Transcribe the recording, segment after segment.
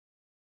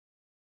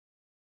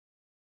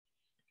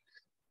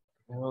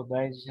Hello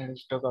guys,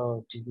 let's talk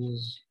about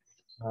this.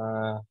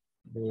 Uh,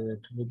 the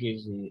topic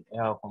is the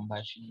air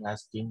combustion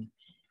lasting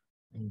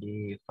in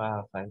the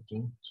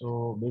firefighting.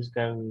 So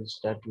basically, we'll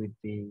start with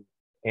the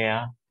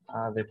air,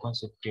 the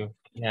concept of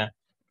air.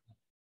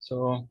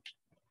 So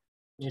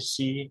let's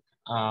see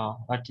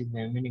what is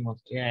the meaning of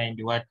air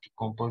and what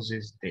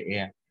composes the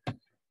air.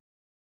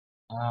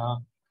 Uh,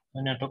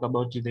 when I talk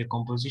about the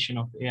composition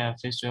of air,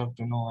 first you have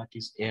to know what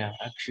is air.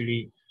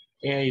 Actually,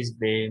 air is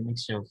the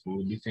mixture of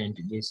different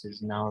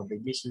gases. Now, the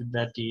gases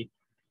that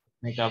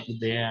make up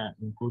the air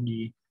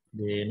include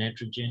the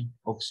nitrogen,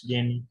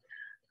 oxygen,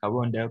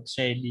 carbon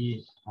dioxide,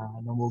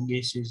 noble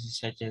gases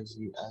such as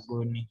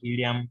argon,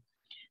 helium,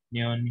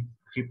 neon,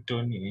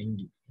 krypton,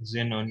 and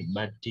xenon.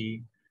 But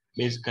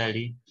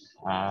basically,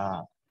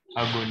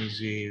 argon is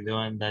the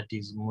one that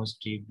is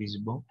mostly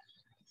visible,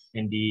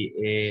 and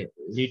the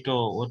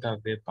little water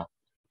vapor.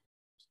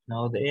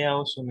 Now, the air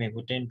also may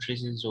contain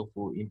traces of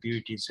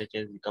impurities such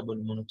as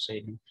carbon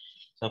monoxide,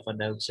 sulfur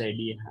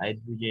dioxide,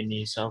 hydrogen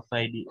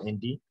sulfide, and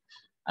the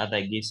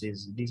other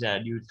gases. These are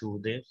due to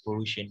the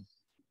pollution.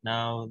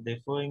 Now, the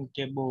following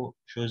table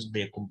shows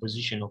the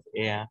composition of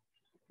air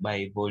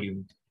by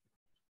volume.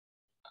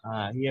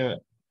 Here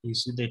you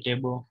see the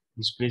table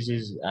displays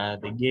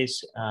the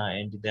gas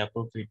and the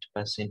appropriate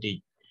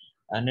percentage.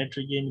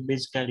 Nitrogen,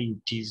 basically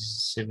it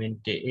is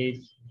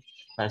 78%,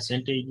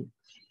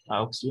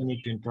 oxygen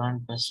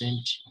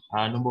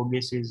 21%. Noble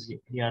gases,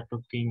 we are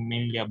talking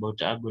mainly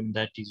about argon,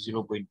 that is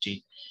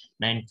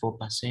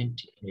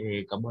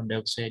 0.94%, carbon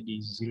dioxide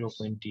is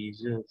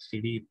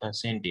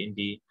 0.03%, and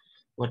the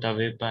water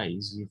vapor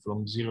is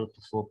from 0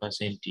 to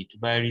 4%. It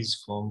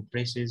varies from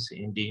places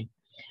and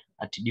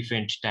at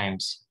different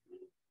times.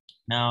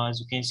 Now, as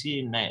you can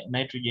see,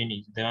 nitrogen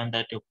is the one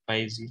that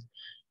occupies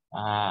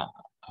a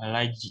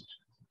large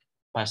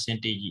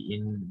percentage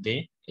in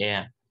the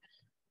air.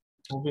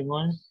 Moving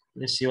on,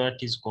 let's see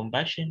what is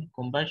combustion.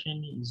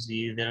 Combustion is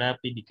the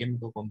rapid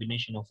chemical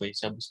combination of a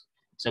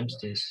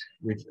substance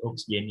with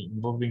oxygen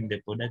involving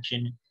the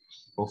production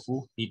of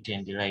heat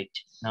and light.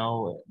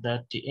 Now,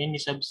 that any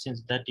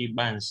substance that it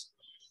burns,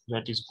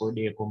 what is called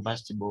a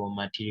combustible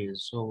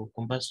materials. So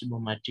combustible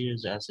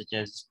materials are such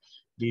as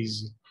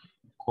these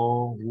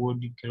coal,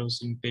 wood,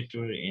 kerosene,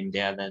 petrol, and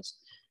the others.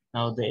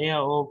 Now, the air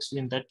or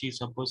oxygen that is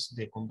supports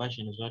the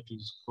combustion is what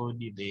is called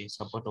the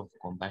support of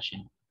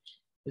combustion.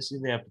 This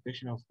is the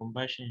application of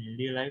combustion in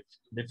real life.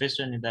 The first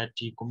one is that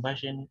the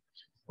combustion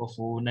of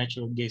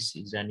natural gas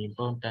is an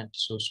important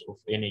source of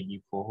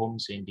energy for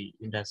homes and the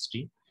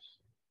industry.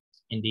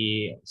 And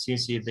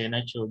since the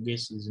natural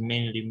gas is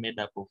mainly made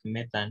up of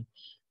methane,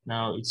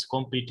 now its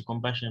complete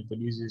combustion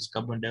produces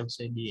carbon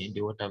dioxide and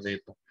the water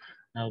vapor.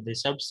 Now the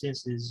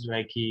substances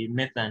like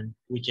methane,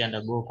 which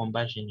undergo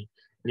combustion,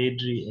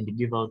 readily and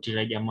give out a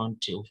large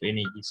amount of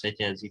energy, such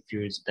as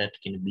fuels that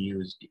can be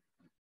used.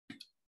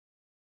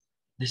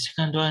 The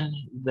second one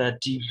that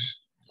we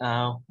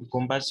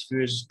combust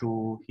fuels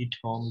to heat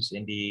homes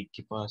and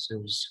keep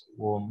ourselves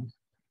warm,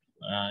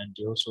 and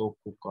also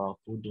cook our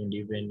food and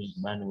even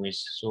burn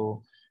waste.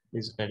 So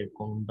basically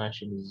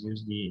combustion is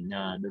used in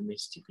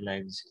domestic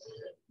lives.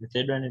 The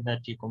third one is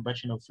that the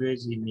combustion of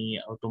fuels in the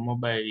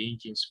automobile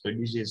engines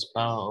produces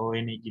power or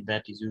energy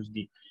that is used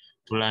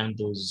to run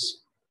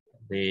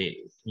the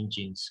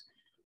engines.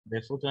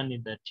 The fourth one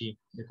is that the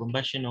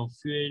combustion of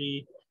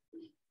fuel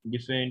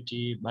different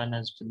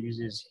burners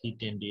produces heat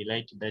and the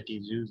light that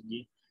is used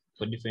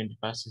for different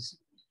purposes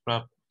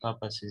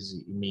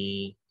in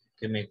a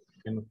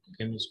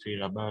chemistry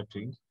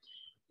laboratory.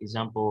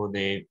 Example,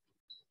 the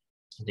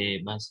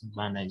Bunsen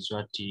burner is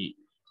what it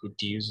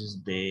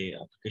uses the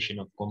application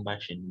of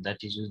combustion that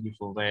is used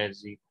for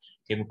various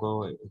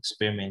chemical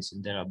experiments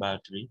in the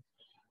laboratory.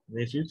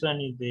 The fifth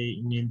one is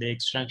in the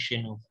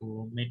extraction of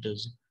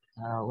metals.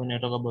 When I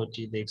talk about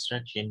the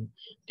extraction,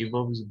 it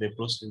involves the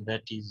process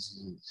that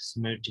is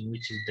smelting,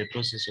 which is the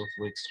process of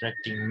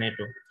extracting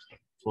metal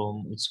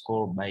from its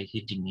core by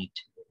heating it.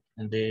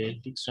 And the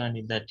sixth one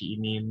is that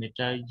in the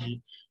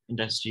metallurgy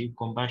industry,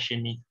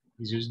 combustion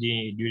is used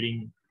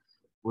during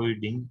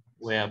welding,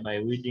 whereby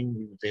welding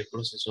is the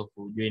process of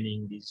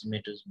joining these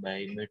metals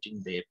by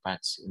melting the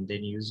parts and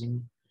then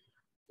using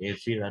a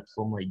fill at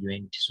form a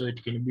joint. So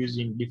it can be used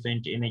in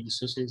different energy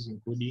sources,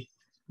 including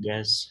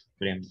gas,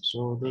 flame.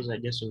 So those are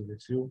just of the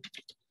few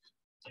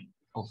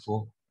of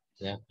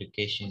the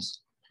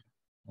applications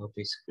of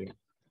this screen.